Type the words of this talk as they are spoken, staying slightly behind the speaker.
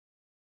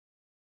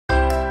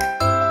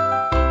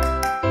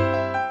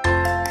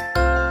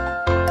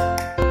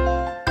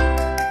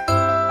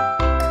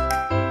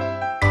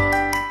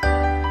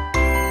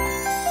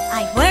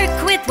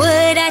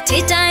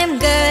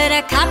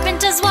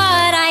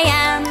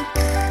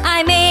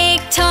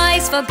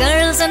for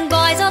girls and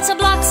boys, also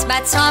blocks,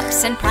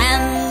 backstops and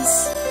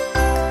prams.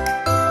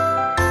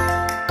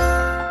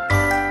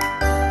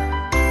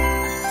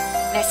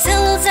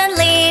 Vessels and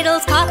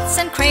ladles, cots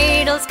and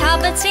cradles,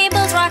 cupboards,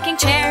 tables, rocking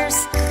chairs,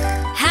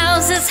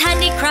 houses,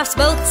 handicrafts,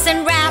 boats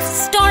and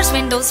rafts, doors,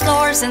 windows,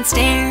 floors and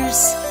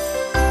stairs.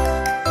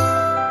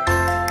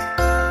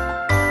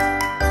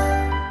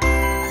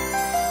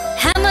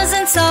 Hammers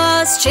and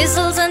saws,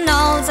 chisels and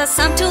awls are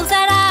some tools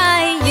that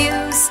I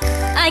use.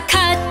 I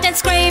cut and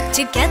scrape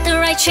to get the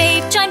right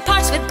shape, join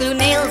parts with glue,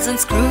 nails and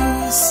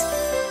screws.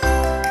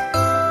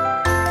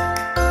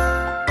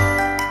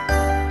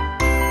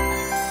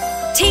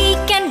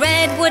 Teak and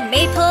redwood,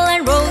 maple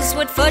and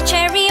rosewood, fir,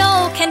 cherry,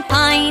 oak and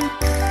pine.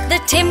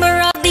 The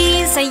timber of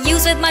these I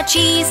use with much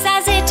ease,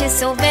 as it is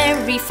so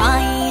very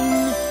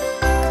fine.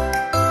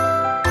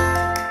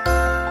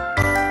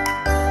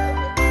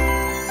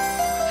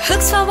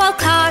 Hooks for wall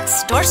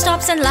cocks,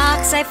 doorstops and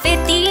locks, I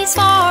fit these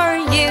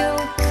for you.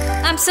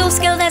 I'm so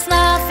skilled there's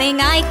nothing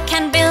I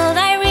can build,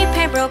 I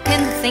repair broken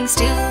things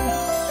too.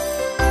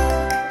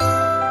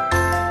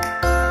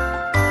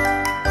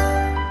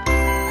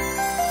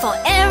 For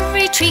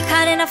every tree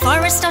cut in a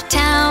forest or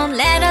town,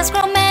 let us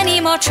grow many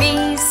more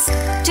trees,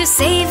 to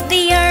save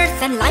the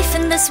earth and life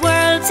in this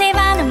world, save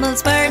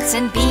animals, birds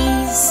and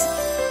bees.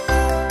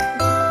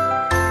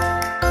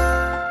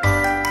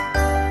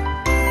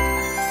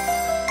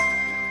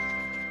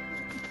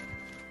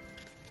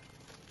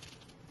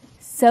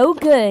 So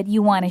good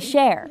you want to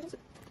share.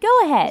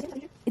 Go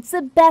ahead. It's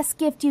the best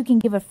gift you can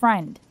give a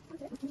friend.